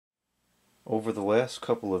Over the last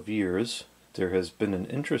couple of years, there has been an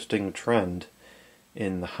interesting trend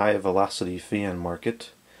in the high velocity fan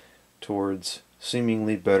market towards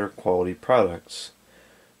seemingly better quality products,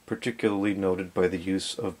 particularly noted by the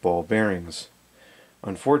use of ball bearings.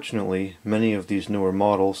 Unfortunately, many of these newer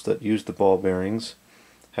models that use the ball bearings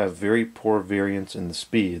have very poor variance in the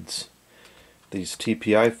speeds. These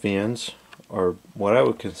TPI fans are what I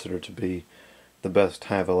would consider to be the best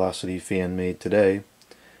high velocity fan made today,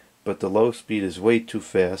 but the low speed is way too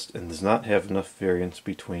fast and does not have enough variance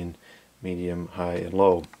between medium, high, and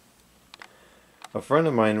low. A friend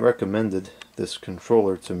of mine recommended this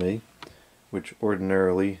controller to me, which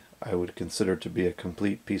ordinarily I would consider to be a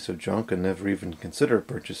complete piece of junk and never even consider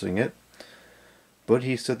purchasing it, but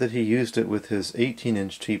he said that he used it with his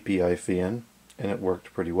 18-inch TPI fan and it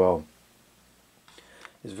worked pretty well.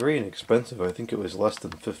 It's very inexpensive. I think it was less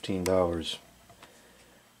than $15.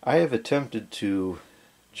 I have attempted to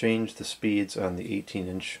change the speeds on the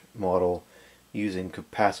 18-inch model using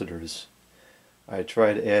capacitors. I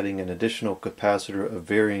tried adding an additional capacitor of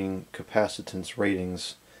varying capacitance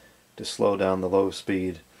ratings to slow down the low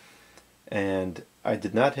speed, and I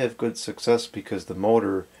did not have good success because the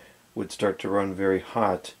motor would start to run very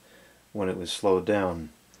hot when it was slowed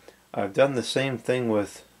down. I've done the same thing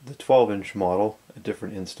with the 12-inch model, a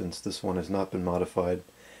different instance. This one has not been modified,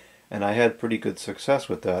 and I had pretty good success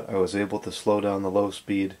with that. I was able to slow down the low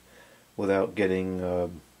speed without getting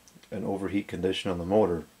an overheat condition on the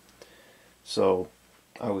motor. So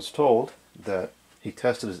I was told that he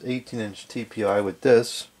tested his 18-inch TPI with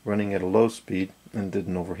this running at a low speed and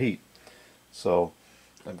didn't overheat. So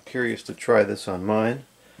I'm curious to try this on mine,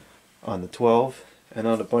 on the 12, and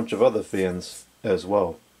on a bunch of other fans as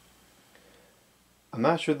well. I'm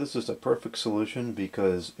not sure this is a perfect solution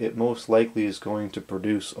because it most likely is going to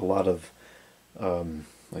produce a lot of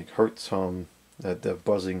like hertz hum, that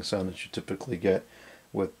buzzing sound that you typically get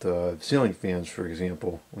with ceiling fans, for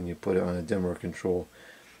example, when you put it on a dimmer control.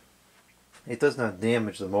 It does not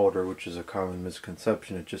damage the motor, which is a common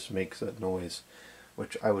misconception. It just makes that noise,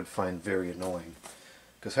 which I would find very annoying,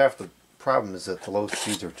 because half the problem is that the low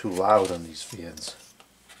speeds are too loud on these fans.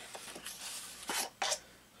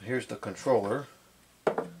 Here's the controller.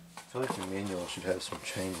 I feel like the manual should have some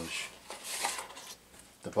Chinglish.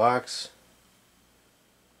 The box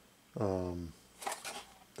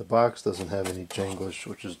doesn't have any Chinglish,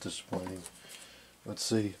 which is disappointing. Let's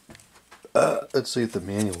see if the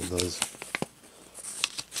manual does.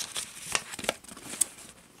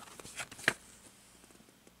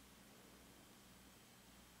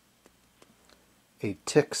 A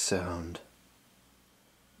tick sound.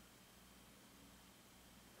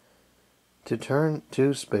 To turn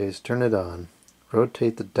to space, turn it on.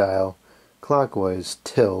 Rotate the dial clockwise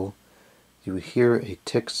till you hear a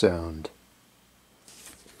tick sound.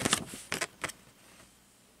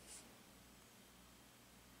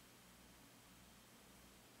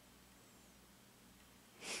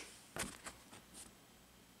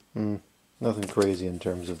 Nothing crazy in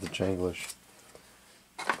terms of the Chinglish.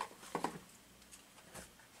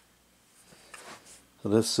 So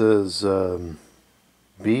this is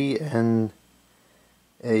BNA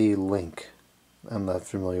Link. I'm not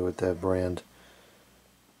familiar with that brand.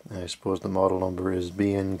 I suppose the model number is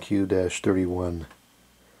BNQ-31.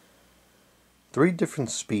 3 different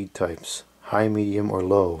speed types: high, medium, or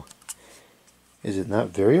low. Is it not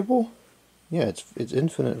variable? Yeah, it's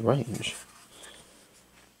infinite range.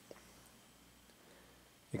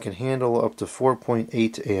 It can handle up to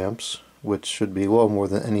 4.8 amps, which should be well more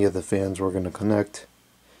than any of the fans we're going to connect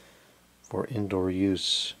for indoor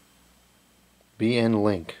use. BN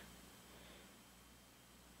Link.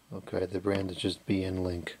 Okay, the brand is just BN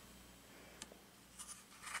Link.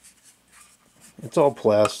 It's all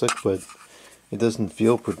plastic, but it doesn't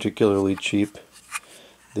feel particularly cheap.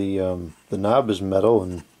 The knob is metal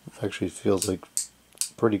and actually feels like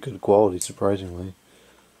pretty good quality, surprisingly.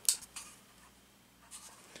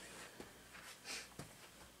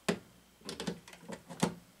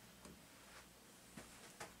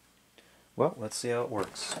 Well, let's see how it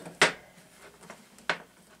works.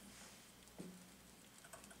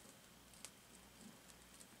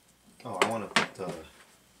 Oh, I want to put the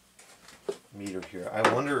meter here. I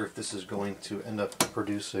wonder if this is going to end up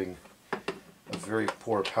producing a very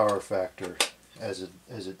poor power factor as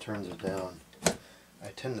it turns it down. I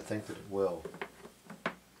tend to think that it will.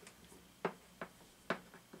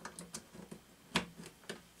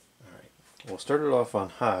 Alright, we'll start it off on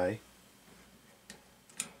high.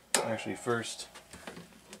 Actually, first,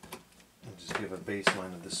 I'll just give a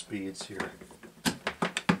baseline of the speeds here.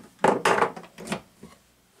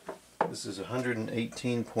 This is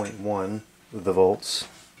 118.1 with the volts.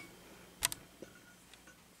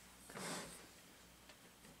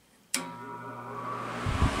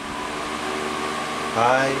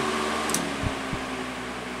 high,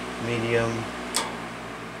 medium,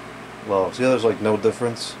 low. See how there's like no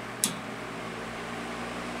difference?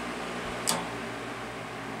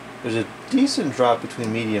 There's a decent drop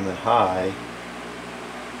between medium and high.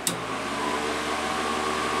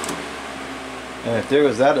 And if there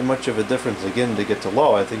was that much of a difference again to get to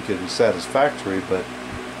low, I think it'd be satisfactory, but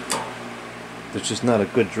there's just not a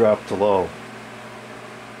good drop to low.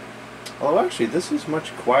 Although actually this is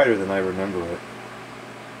much quieter than I remember it.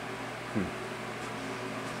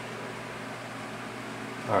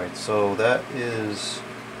 Alright, so that is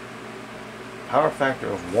power factor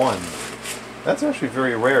of 1. That's actually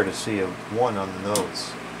very rare to see a 1 on the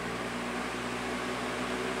nose.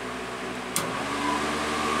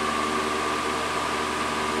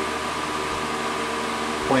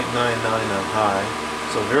 .99 on high,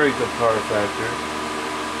 so very good power factor.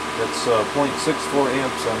 That's 0.64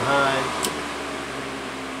 amps on high,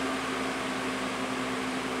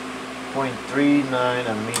 0.39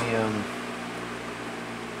 on medium,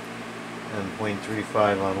 and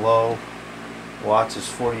 0.35 on low. Watts is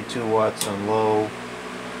 42 watts on low,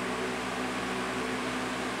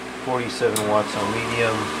 47 watts on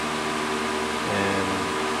medium,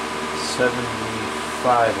 and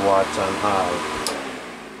 75 watts on high.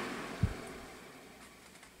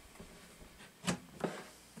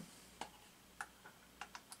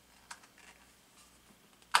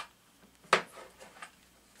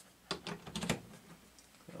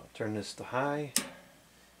 I'll turn this to high,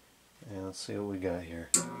 and let's see what we got here.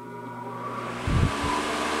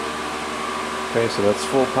 Okay, so that's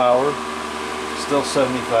full power, still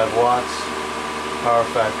 75 watts. Power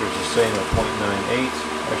factor is the same at 0.98.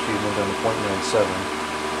 Actually, it went down to 0.97.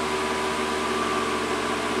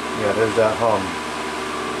 Yeah, there's that hum.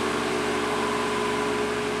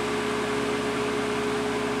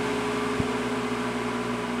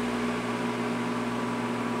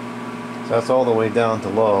 So that's all the way down to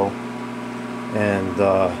low, and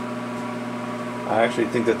I actually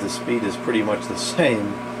think that the speed is pretty much the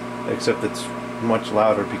same, except it's much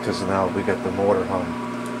louder because now we got the motor hum.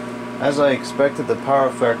 As I expected, the power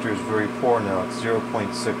factor is very poor now. It's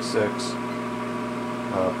 0.66,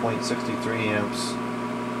 0.63 amps,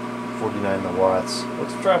 49 watts.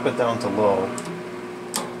 Let's drop it down to low.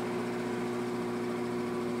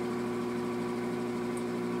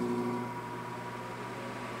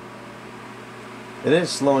 It is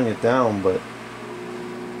slowing it down, but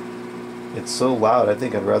it's so loud, I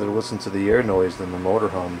think I'd rather listen to the air noise than the motor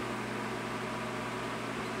hum.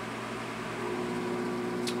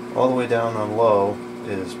 All the way down on low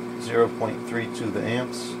is 0.32 the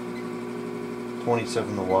amps,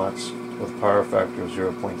 27 the watts, with a power factor of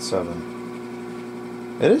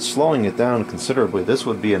 0.7. It is slowing it down considerably. This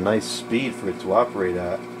would be a nice speed for it to operate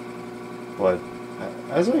at, but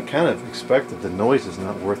as I kind of expected, the noise is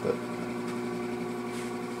not worth it.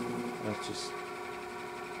 That's just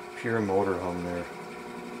pure motor hum there.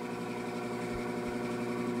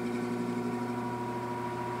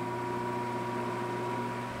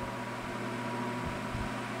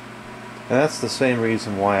 And that's the same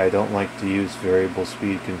reason why I don't like to use variable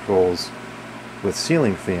speed controls with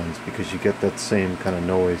ceiling fans, because you get that same kind of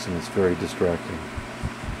noise and it's very distracting.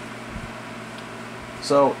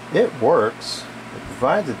 So it works. It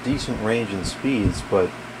provides a decent range in speeds, but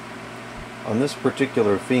on this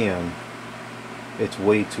particular fan it's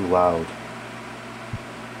way too loud.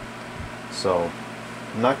 So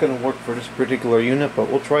not going to work for this particular unit, but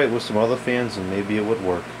we'll try it with some other fans and maybe it would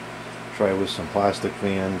work. Try it with some plastic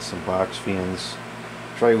fans, some box fans.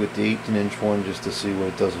 Try it with the 18-inch one just to see what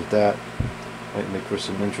it does with that. Might make for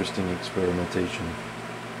some interesting experimentation.